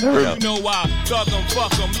know.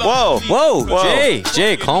 Whoa,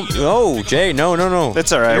 Jay, calm. Oh, Jay, no.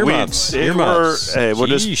 That's all right. Earmuffs. We'll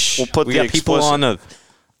put we got people on the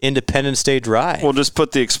Independence Day drive. We'll just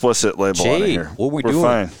put the explicit label on it here. What are we doing?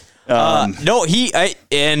 Fine. No,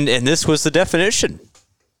 and this was the definition.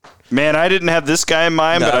 Man, I didn't have this guy in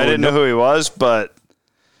mind, but I didn't know who he was.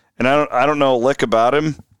 And I don't know a lick about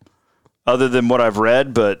him other than what I've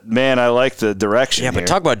read. But man, I like the direction. Yeah, but here.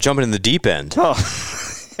 Talk about jumping in the deep end. Oh,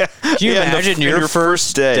 can you imagine your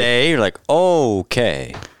first day? You're like,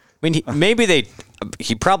 okay. I mean,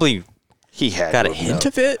 he probably had got a hint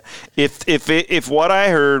of it. If what I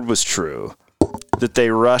heard was true, that they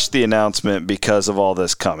rushed the announcement because of all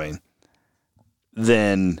this coming,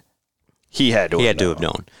 then he had to have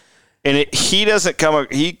known. And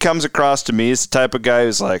he comes across to me as the type of guy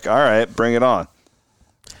who's like, all right, bring it on.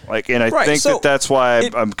 And I think that's why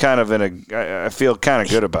I'm kind of I feel kind of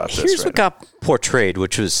good about this. Here's what got portrayed,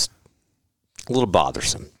 which was a little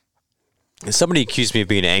bothersome. Somebody accused me of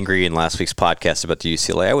being angry in last week's podcast about the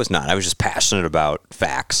UCLA. I was not. I was just passionate about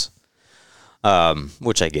facts,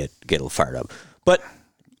 which I get a little fired up. But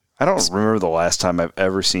I don't remember the last time I've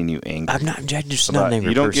ever seen you angry. I'm just not an angry person.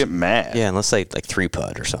 You don't get mad. Yeah, unless like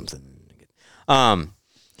 3-putt or something.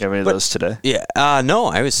 You have any of those today? Yeah. No,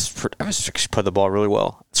 I was put the ball really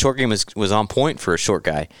well. Short game was on point for a short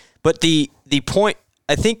guy. But the point,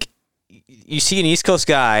 I think you see an East Coast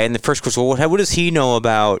guy in the first question, well, what does he know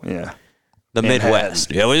about the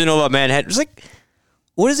Midwest? Yeah, what does he know about Manhattan? It's like,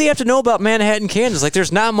 what does he have to know about Manhattan, Kansas? Like,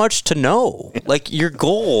 there's not much to know. Like, your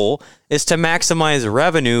goal is to maximize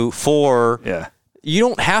revenue for... Yeah. You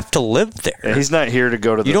don't have to live there. Yeah, he's not here to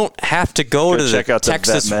go to the... You don't have to go to the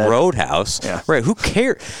Texas Roadhouse. Yeah. Right, who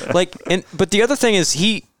cares? But the other thing is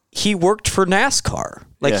he worked for NASCAR.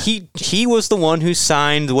 Like, he was the one who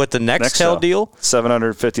signed, the Nextel deal?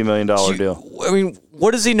 $750 million deal. I mean,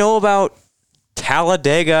 what does he know about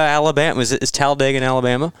Talladega, Alabama? Is Talladega in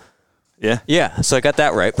Alabama? Yeah. Yeah, so I got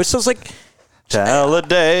that right. But so it's like...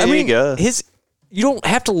 Talladega. I mean, you don't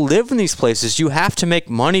have to live in these places. You have to make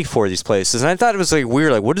money for these places. And I thought it was like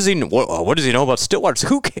weird. Like, what does he know about Stillwater?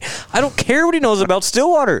 So I don't care what he knows about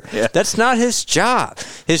Stillwater. Yeah. That's not his job.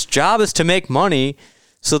 His job is to make money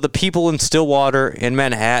so the people in Stillwater and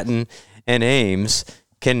Manhattan and Ames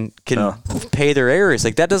can pay their areas.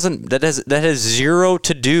 Like, that has zero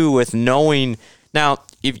to do with knowing. Now,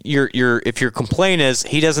 if your complaint is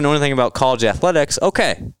he doesn't know anything about college athletics,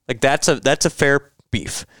 okay, like that's a fair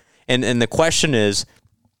beef. And the question is,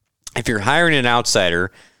 if you're hiring an outsider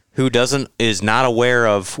who is not aware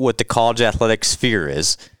of what the college athletic sphere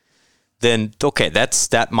is, then okay,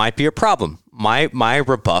 that might be a problem. My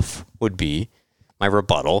rebuttal would be,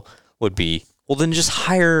 well, then just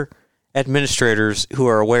hire administrators who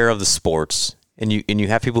are aware of the sports, and you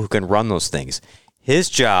have people who can run those things. His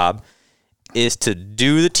job is to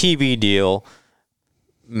do the TV deal,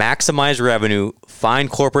 maximize revenue, find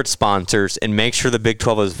corporate sponsors, and make sure the Big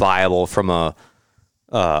 12 is viable from a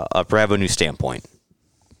revenue standpoint.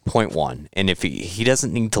 Point one. And if he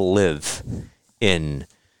doesn't need to live in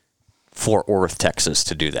Fort Worth, Texas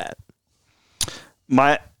to do that.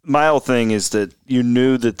 My whole thing is that you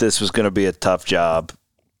knew that this was going to be a tough job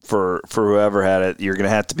for whoever had it. You're going to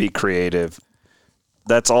have to be creative.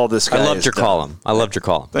 That's all this guy has done. I loved your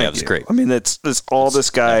column. Yeah, it was great. I mean, that's all this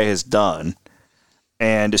guy has done.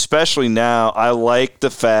 And especially now, I like the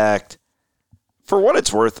fact, for what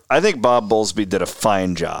it's worth, I think Bob Bowlesby did a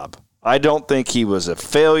fine job. I don't think he was a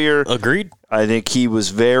failure. Agreed. I think he was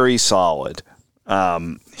very solid.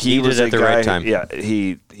 He was at the right time.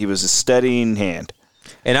 He was a steadying hand.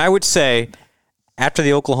 And I would say, after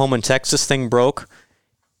the Oklahoma and Texas thing broke,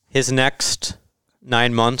 his next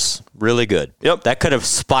 9 months, really good. Yep. That could have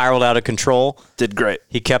spiraled out of control. Did great.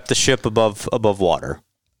 He kept the ship above water.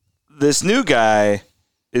 This new guy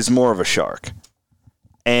is more of a shark.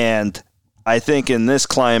 And I think in this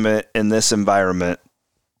climate, in this environment,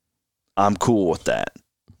 I'm cool with that.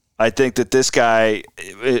 I think that this guy,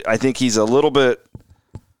 I think he's a little bit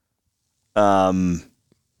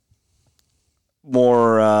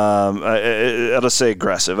more, I'll just say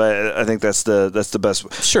aggressive. I think that's the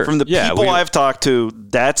best. Sure. From the people I've talked to,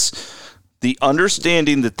 that's the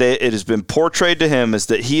understanding that it has been portrayed to him is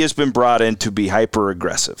that he has been brought in to be hyper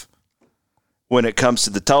aggressive. When it comes to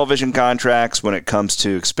the television contracts, when it comes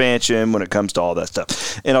to expansion, when it comes to all that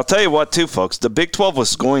stuff. And I'll tell you what, too, folks, the Big 12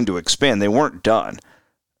 was going to expand. They weren't done.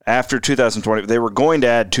 After 2020, they were going to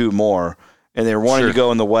add 2 more, and they were wanting to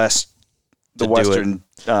go in the Western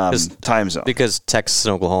time zone. Because Texas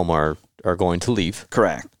and Oklahoma are going to leave.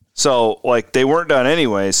 Correct. So, they weren't done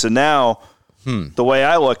anyway. So now, the way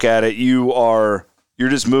I look at it, you're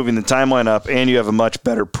just moving the timeline up, and you have a much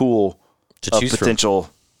better pool of potential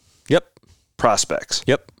prospects.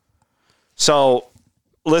 Yep. So,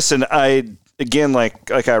 listen, again,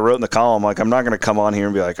 like I wrote in the column, I'm not going to come on here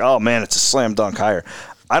and be like, oh man, it's a slam dunk hire.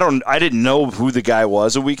 I didn't know who the guy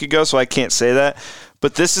was a week ago, so I can't say that.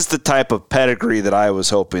 But this is the type of pedigree that I was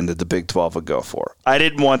hoping that the Big 12 would go for. I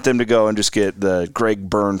didn't want them to go and just get the Greg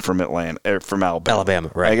Byrne from from Alabama. Alabama,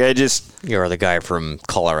 right? Like you're the guy from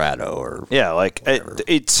Colorado, or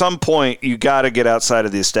at some point you got to get outside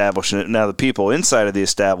of the establishment. Now the people inside of the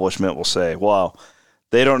establishment will say, "Well,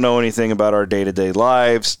 they don't know anything about our day-to-day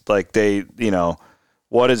lives. Like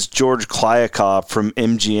what does George Klyakov from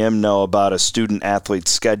MGM know about a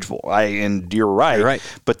student-athlete's schedule?" And you're right. You're right.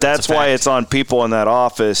 But that's why it's on people in that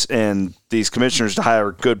office and these commissioners to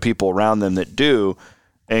hire good people around them that do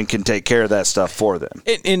and can take care of that stuff for them.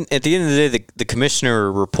 And at the end of the day, the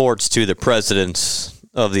commissioner reports to the presidents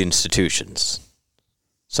of the institutions.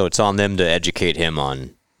 So it's on them to educate him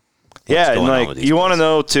on what's going on with these you want to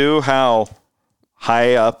know, too, how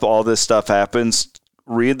high up all this stuff happens?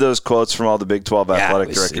 Read those quotes from all the Big 12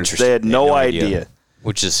 athletic directors. They had no idea.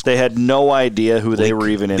 They had no idea who they were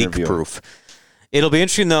even interviewing. Proof. It'll be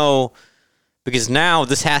interesting, though, because now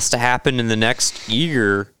this has to happen in the next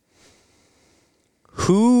year. If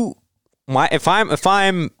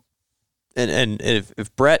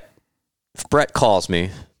Brett calls me,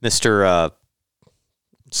 Mr.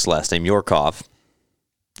 His last name Yorkhoff,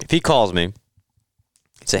 if he calls me and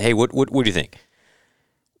say, "Hey, what do you think?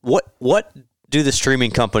 What do the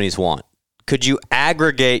streaming companies want? Could you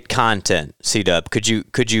aggregate content, C-Dub?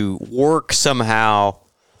 Could you work somehow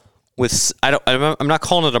with? I'm not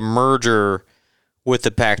calling it a merger with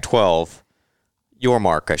the Pac-12. Your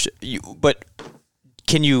mark, but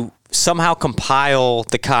can you somehow compile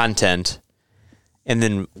the content and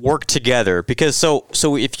then work together? Because so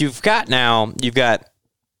if you've got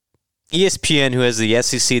ESPN, who has the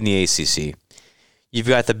SEC and the ACC. You've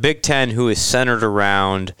got the Big Ten, who is centered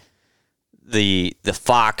around the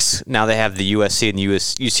Fox. Now they have the USC and the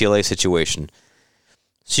UCLA situation.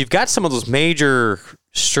 So you've got some of those major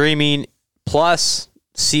streaming plus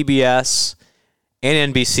CBS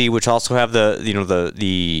and NBC, which also have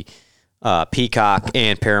the Peacock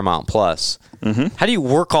and Paramount Plus. Mm-hmm. How do you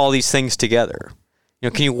work all these things together?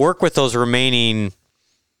 Can you work with those remaining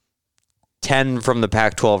 10 from the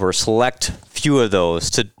Pac-12 or select few of those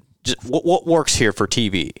to just what works here for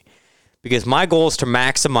TV? Because my goal is to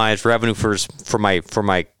maximize revenue for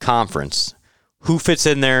my conference. Who fits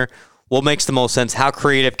in there? What makes the most sense? How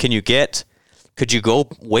creative can you get? Could you go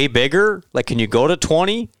way bigger? Like, can you go to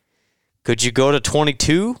 20? Could you go to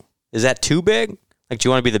 22? Is that too big? Like, do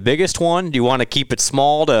you want to be the biggest one? Do you want to keep it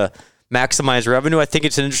small to maximize revenue? I think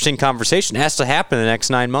it's an interesting conversation. It has to happen in the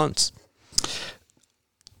next 9 months.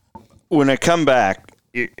 When I come back,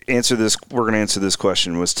 we're going to answer this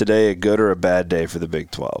question. Was today a good or a bad day for the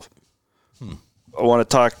Big 12? I want to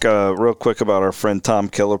talk real quick about our friend Tom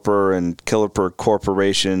Killipper and Killipper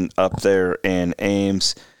Corporation up there in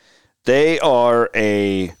Ames. They are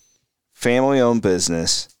a family-owned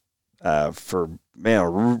business for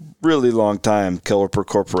a really long time. Killipper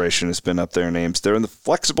Corporation has been up there in Ames. They're in the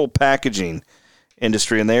flexible packaging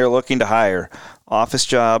industry, and they are looking to hire office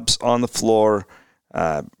jobs on the floor.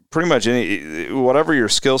 Pretty much whatever your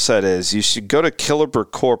skill set is, you should go to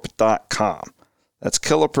KillipperCorp.com. That's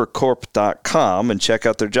KillipperCorp.com and check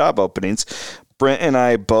out their job openings. Brent and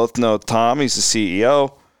I both know Tom. He's the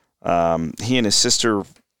CEO. He and his sister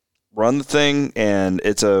run the thing, and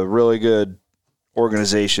it's a really good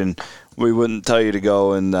organization. We wouldn't tell you to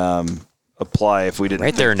go and apply if we didn't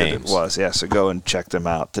write their think names. It was. Yeah, so go and check them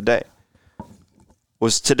out today.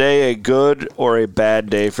 Was today a good or a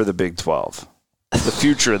bad day for the Big 12? The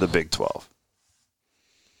future of the Big 12.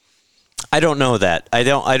 I don't know that. I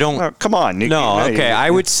don't. Oh, come on. I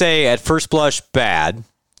would say at first blush, bad.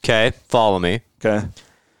 Okay, follow me. Okay.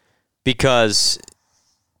 Because,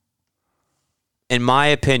 in my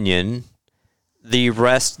opinion,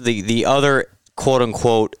 the other quote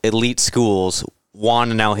unquote elite schools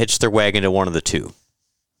want to now hitch their wagon to one of the two.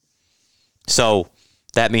 So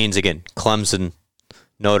that means again, Clemson,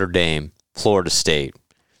 Notre Dame, Florida State,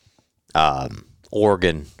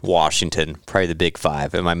 Oregon, Washington, probably the Big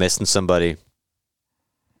Five. Am I missing somebody?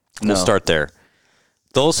 No. We'll start there.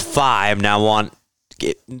 Those five now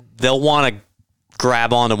they'll want to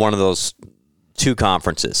grab onto one of those two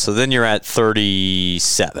conferences. So then you're at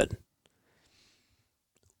 37.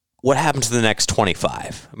 What happens to the next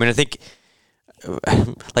 25? I mean, I think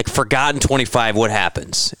like forgotten 25, what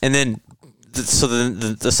happens? And then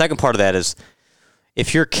the second part of that is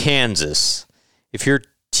if you're Kansas, if you're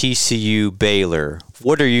TCU, Baylor,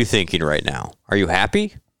 what are you thinking right now? Are you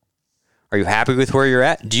happy? Are you happy with where you're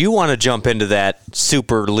at? Do you want to jump into that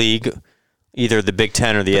super league, either the Big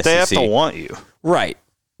Ten or the SEC? They have to want you. Right.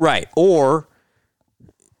 Or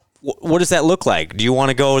what does that look like? Do you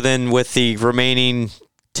want to go then with the remaining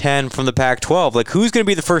 10 from the Pac-12. Like, who's going to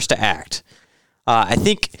be the first to act? I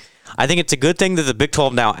think it's a good thing that the Big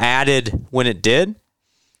 12 now added when it did,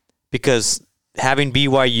 because having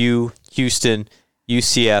BYU, Houston,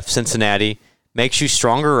 UCF, Cincinnati makes you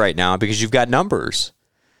stronger right now because you've got numbers.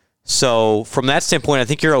 So from that standpoint, I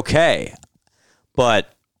think you're okay.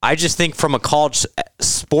 But I just think from a college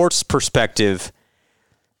sports perspective,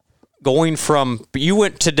 going from, you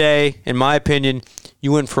went today, in my opinion,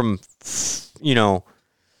 you went from,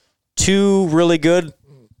 2 really good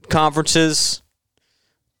conferences,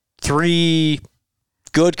 3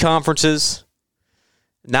 good conferences.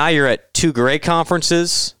 Now you're at 2 great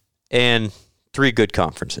conferences and 3 good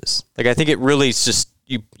conferences. Like, I think it really is just,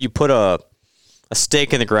 you put a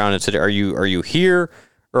stake in the ground and said, are you here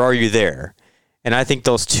or are you there? And I think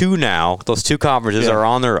those two conferences are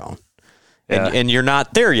on their own. And you're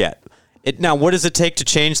not there yet. Now, what does it take to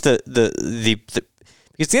change the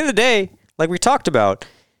because at the end of the day, like we talked about,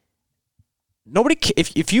 nobody,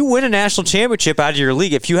 if you win a national championship out of your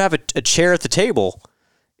league, if you have a chair at the table,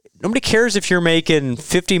 nobody cares if you're making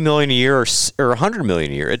 $50 million a year or $100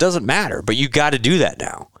 million a year. It doesn't matter, but you got to do that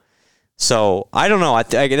now. So I don't know.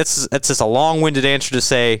 That's just a long-winded answer to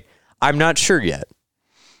say I'm not sure yet.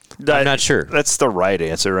 I'm not sure. That's the right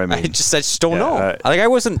answer. I mean, I just don't know. I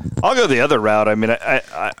wasn't. I'll go the other route. I mean,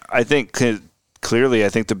 I think clearly, I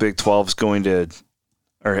think the Big 12 is going to,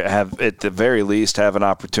 or have at the very least, have an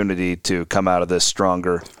opportunity to come out of this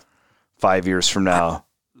stronger 5 years from now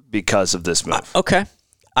because of this move. Okay,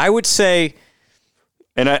 I would say,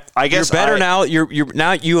 and I guess you're better now.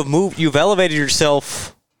 You've elevated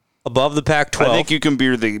yourself above the Pac-12. I think you can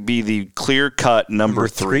be the clear-cut number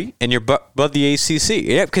 3. And you're above the ACC.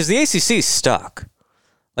 Yeah, because the ACC is stuck.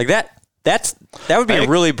 Like that would be a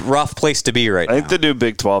really rough place to be right now. I think the new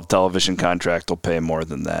Big 12 television contract will pay more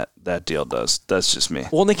than that deal does. That's just me.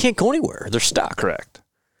 Well, and they can't go anywhere. They're stuck. Correct.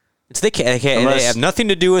 They have nothing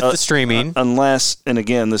to do with the streaming. Unless, and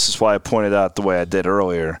again, this is why I pointed out the way I did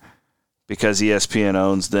earlier, because ESPN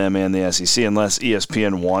owns them and the SEC, unless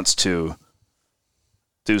ESPN wants to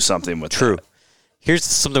do something with True. that. Here's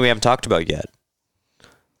something we haven't talked about yet.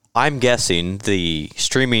 I'm guessing the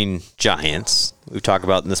streaming giants we've talked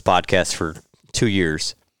about in this podcast for 2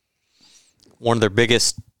 years, one of their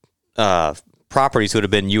biggest properties would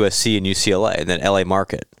have been USC and UCLA in that LA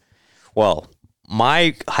market. Well,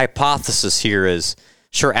 my hypothesis here is,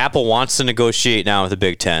 sure, Apple wants to negotiate now with the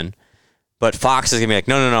Big Ten, but Fox is going to be like,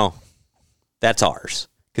 no, that's ours.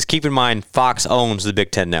 Because keep in mind, Fox owns the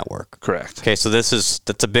Big Ten network. Correct. Okay, so it's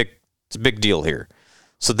a big deal here.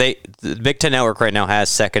 So the Big Ten network right now has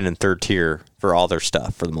second and third tier for all their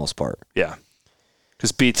stuff for the most part. Yeah,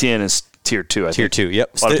 because BTN is tier 2. I think. Tier 2,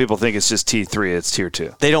 yep. A lot of people think it's just T3. It's tier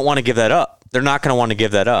 2. They don't want to give that up. They're not going to want to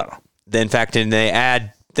give that up. In fact, and they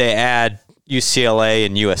add UCLA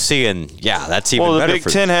and USC, and that's even better. Well, the Big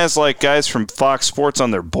Ten has like guys from Fox Sports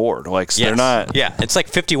on their board. Like, so they're not. Yeah, it's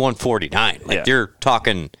like 51-49. Like, you're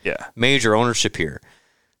talking major ownership here.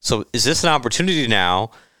 So is this an opportunity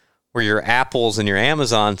now where your Apples and your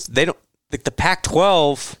Amazons, they don't, like the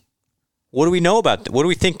Pac-12, what do we know about them? What do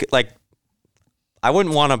we think? Like, I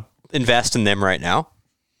wouldn't want to invest in them right now.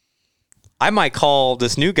 I might call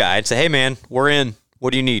this new guy and say, hey, man, we're in.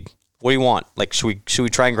 What do you need? What do you want? Like, should we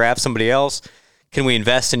try and grab somebody else? Can we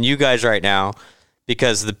invest in you guys right now?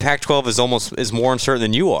 Because the Pac-12 is more uncertain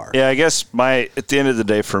than you are. Yeah, I guess at the end of the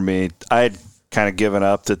day for me, I had kind of given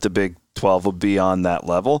up that the Big 12 would be on that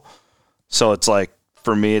level. So it's like,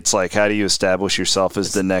 for me, it's like, how do you establish yourself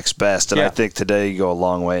as the next best? And I think today you go a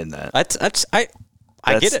long way in that.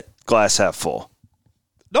 I get it. Glass half full.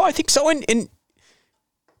 No, I think so. And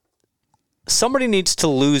somebody needs to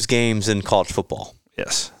lose games in college football.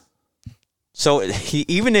 Yes. So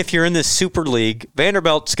even if you're in this super league,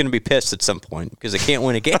 Vanderbilt's going to be pissed at some point because they can't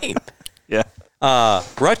win a game. Yeah.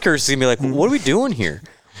 Rutgers is going to be like, what are we doing here?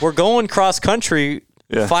 We're going cross country,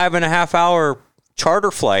 5.5 hour charter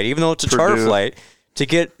flight, even though it's a charter flight, to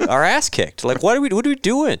get our ass kicked. Like, what are we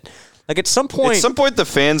doing? Like, at some point, the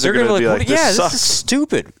fans are going to be like, this sucks. This is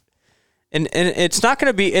stupid. And it's not going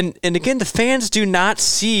to be. And again, the fans do not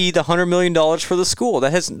see the $100 million for the school.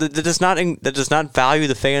 That does not value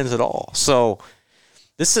the fans at all. So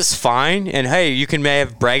this is fine. And hey, you can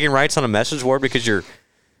have bragging rights on a message board because your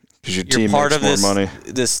team part of this money.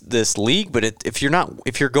 This league. But if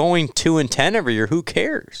you're going 2-10 every year, who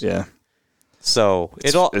cares? Yeah. So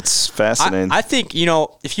it's fascinating. I think,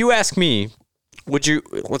 if you ask me,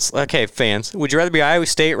 fans, would you rather be Iowa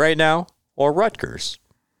State right now or Rutgers?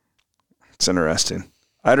 It's interesting.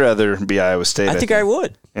 I'd rather be Iowa State. I think I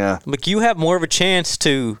would. Yeah. Like, you have more of a chance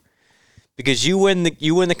to, because you win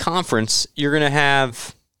the conference, you're going to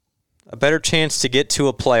have a better chance to get to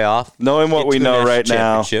a playoff. Knowing what we know right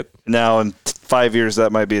now in 5 years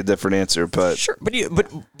that might be a different answer. But sure,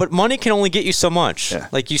 but money can only get you so much. Yeah.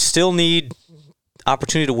 Like you still need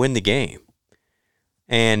opportunity to win the game.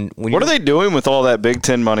 And what are they doing with all that Big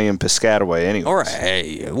Ten money in Piscataway anyway? All right,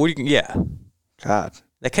 yeah. God,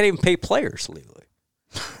 they can't even pay players legally.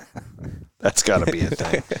 That's got to be a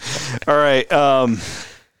thing. All right.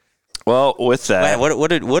 Well, with that,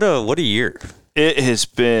 what a year! It has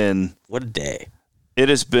been what a day. It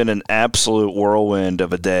has been an absolute whirlwind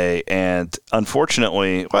of a day, and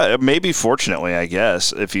unfortunately, well, maybe fortunately, I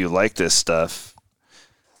guess, if you like this stuff,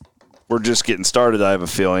 we're just getting started. I have a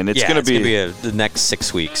feeling it's going to be the next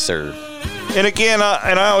 6 weeks, or. And again,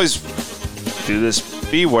 I always do this.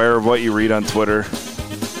 Be aware of what you read on Twitter.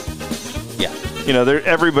 Yeah. You know,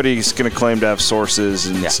 everybody's going to claim to have sources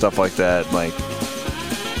and stuff like that. Like,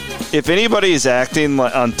 if anybody is acting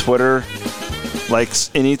on Twitter like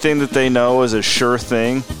anything that they know is a sure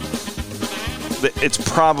thing, it's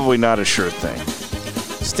probably not a sure thing.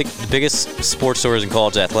 It's the biggest sports stories in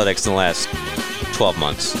college athletics in the last 12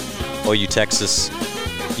 months. OU, Texas,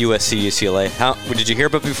 USC, UCLA. Did you hear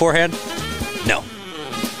about it beforehand? No.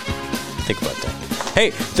 Think about that. Hey,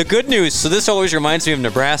 the good news, so this always reminds me of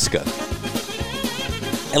Nebraska.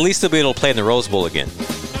 At least they'll be able to play in the Rose Bowl again.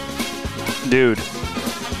 Dude,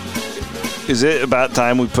 is it about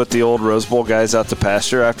time we put the old Rose Bowl guys out to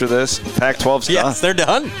pasture after this? Pac-12's done. Yes, they're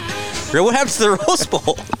done. What happened to the Rose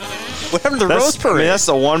Bowl? What happened to the Rose Parade? I mean, that's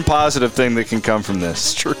the one positive thing that can come from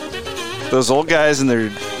this. It's true. Those old guys and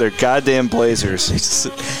their goddamn Blazers.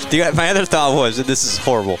 My other thought was, and this is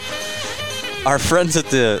horrible, our friends at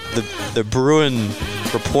the Bruin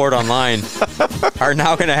Report Online are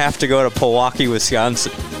now going to have to go to Milwaukee,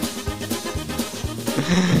 Wisconsin.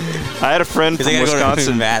 I had a friend from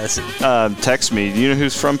Wisconsin Madison. Text me. Do you know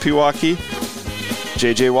who's from Pewaukee?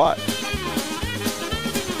 J.J. Watt.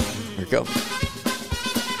 There you go.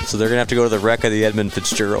 So they're going to have to go to the wreck of the Edmund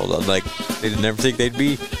Fitzgerald. I'm like, they didn't ever think they'd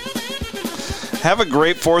be. Have a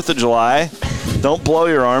great 4th of July. Don't blow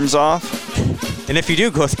your arms off. And if you do,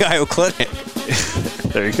 go to the Iowa Clinic.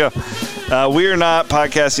 There you go. We are not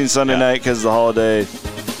podcasting Sunday night because of the holiday.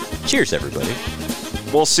 Cheers, everybody.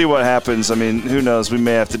 We'll see what happens. I mean, who knows? We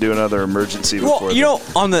may have to do another emergency before. Well, you know,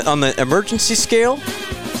 on the emergency scale,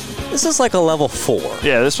 this is like a level 4.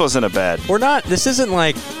 Yeah, this wasn't a bad. This isn't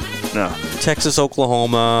like no Texas,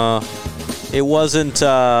 Oklahoma. It wasn't.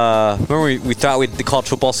 Remember, we thought the college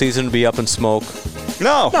football season would be up in smoke.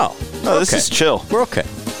 No. This is chill. We're okay.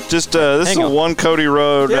 Just this is a One Cody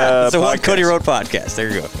Road. Yeah, it's a One Cody Road podcast. There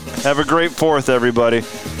you go. Have a great 4th, everybody.